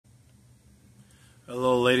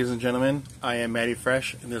Hello ladies and gentlemen, I am Matty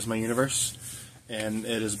Fresh and this is my universe, and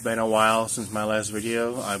it has been a while since my last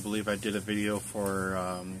video. I believe I did a video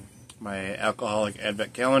for my alcoholic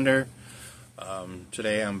advent calendar.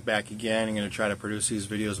 Today I'm back again. I'm going to try to produce these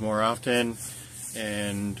videos more often,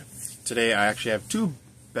 and today I actually have two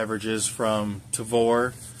beverages from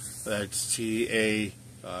Tavour. That's T-A-V-O-U-R.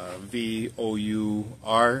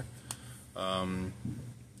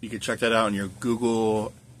 You can check that out in your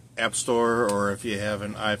Google App Store, or if you have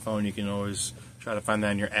an iPhone, you can always try to find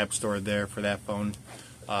that in your App Store there for that phone.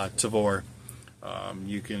 Tavour.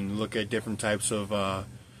 You can look at different types of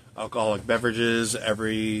alcoholic beverages.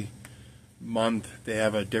 Every month they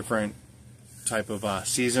have a different type of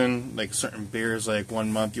season. Like certain beers, like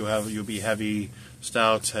 1 month you'll be heavy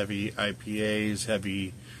stouts, heavy IPAs,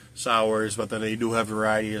 heavy sours, but then they do have a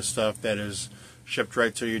variety of stuff that is shipped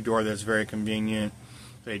right to your door. That's very convenient.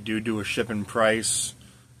 They do a shipping price.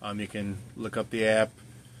 You can look up the app,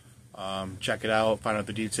 check it out, find out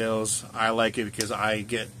the details. I like it because I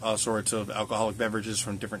get all sorts of alcoholic beverages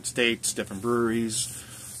from different states, different breweries.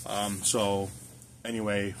 So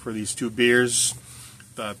anyway, for these two beers,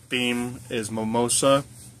 the theme is Mimosa.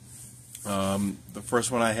 The first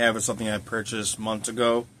one I have is something I purchased months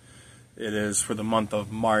ago. It is for the month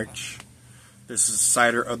of March. This is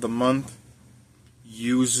cider of the month,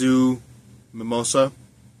 Yuzu Mimosa.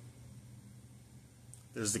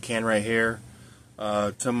 This is the can right here.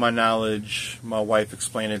 To my knowledge, my wife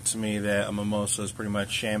explained it to me that a mimosa is pretty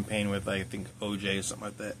much champagne with, I think, OJ or something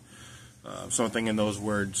like that. Something in those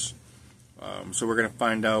words. So we're going to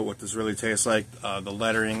find out what this really tastes like. The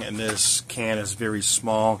lettering in this can is very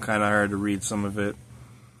small, kind of hard to read some of it.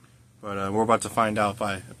 But we're about to find out if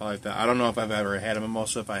I like that. I don't know if I've ever had a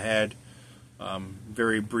mimosa. If I had,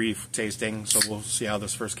 very brief tasting, so we'll see how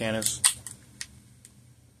this first can is.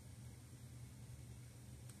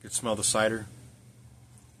 You can smell the cider.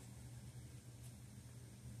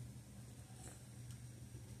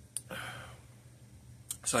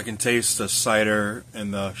 So I can taste the cider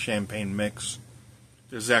and the champagne mix.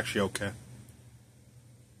 This is actually okay.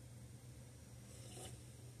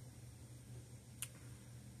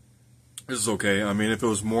 This is okay. I mean, if it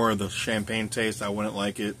was more of the champagne taste, I wouldn't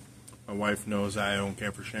like it. My wife knows I don't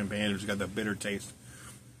care for champagne. It's got that bitter taste.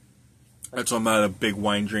 That's why I'm not a big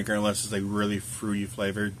wine drinker unless it's like really fruity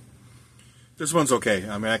flavored. This one's okay.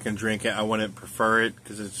 I mean, I can drink it. I wouldn't prefer it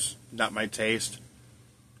because it's not my taste.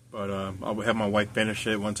 But I'll have my wife finish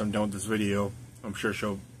it once I'm done with this video. I'm sure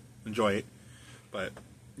she'll enjoy it. But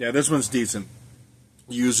yeah, this one's decent.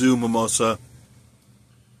 Yuzu Mimosa.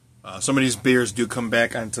 Some of these beers do come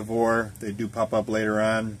back on Tavour. They do pop up later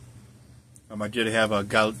on. I did have a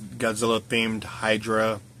Godzilla themed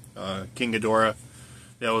Hydra King Ghidorah.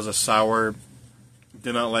 That was a sour.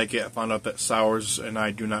 Did not like it. I found out that sours and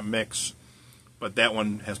I do not mix. But that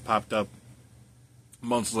one has popped up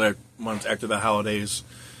months after the holidays,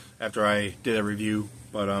 after I did a review.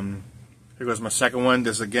 But here goes my second one.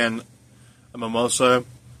 This is again a mimosa.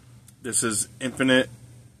 This is Infinite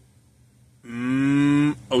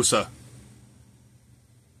Osa.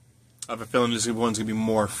 I have a feeling this one's gonna be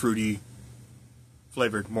more fruity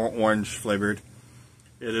flavored, more orange flavored.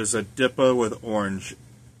 It is a Dippa with orange.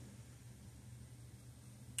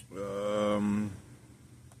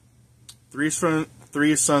 Three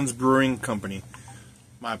Sons Brewing Company.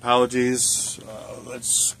 My apologies.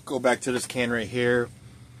 Let's go back to this can right here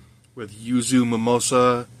with Yuzu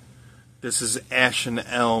Mimosa. This is Ash and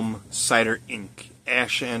Elm Cider Ink.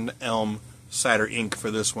 Ash and Elm Cider Ink for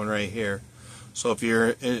this one right here. So if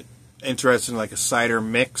you're interested in like a cider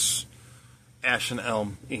mix, Ash and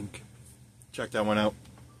Elm Ink. Check that one out.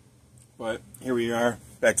 But here we are,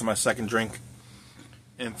 back to my second drink.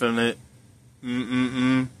 Infinite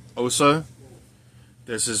Osa.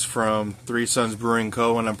 This is from Three Sons Brewing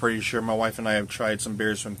Co., and I'm pretty sure my wife and I have tried some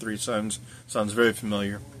beers from Three Sons. Sounds very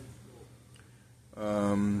familiar.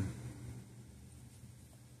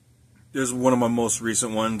 This is one of my most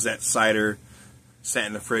recent ones. That cider sat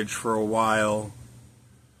in the fridge for a while.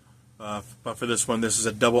 But for this one, this is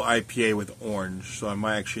a double IPA with orange, so I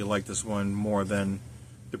might actually like this one more than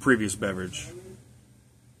the previous beverage.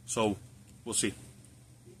 So, we'll see.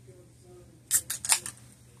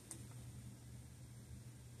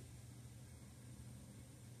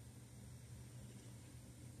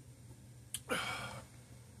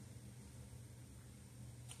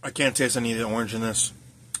 I can't taste any of the orange in this.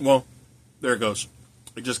 Well, there it goes.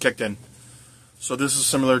 It just kicked in. So this is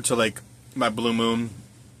similar to like my Blue Moon.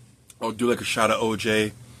 I'll do like a shot of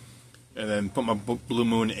OJ and then put my Blue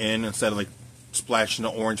Moon in instead of like splashing the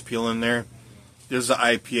orange peel in there. This is an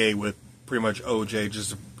IPA with pretty much OJ,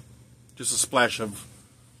 just a splash of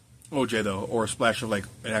OJ though, or a splash of like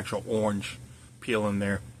an actual orange peel in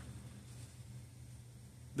there.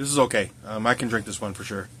 This is okay. I can drink this one for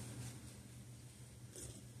sure.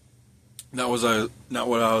 That was not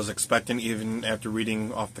what I was expecting, even after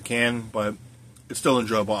reading off the can, but it's still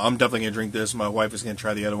enjoyable. I'm definitely gonna drink this. My wife is gonna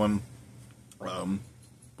try the other one.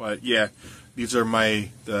 But yeah, these are my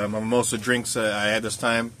Mimosa drinks that I had this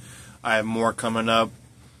time. I have more coming up.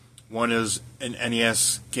 One is an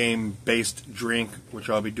NES game-based drink, which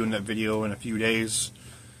I'll be doing that video in a few days.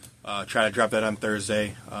 Try to drop that on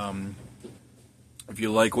Thursday. If you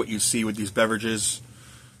like what you see with these beverages,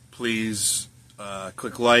 please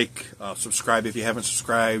click like, subscribe if you haven't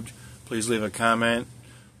subscribed. Please leave a comment.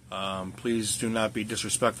 Please do not be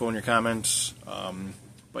disrespectful in your comments.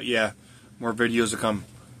 But yeah, more videos to come.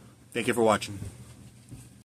 Thank you for watching.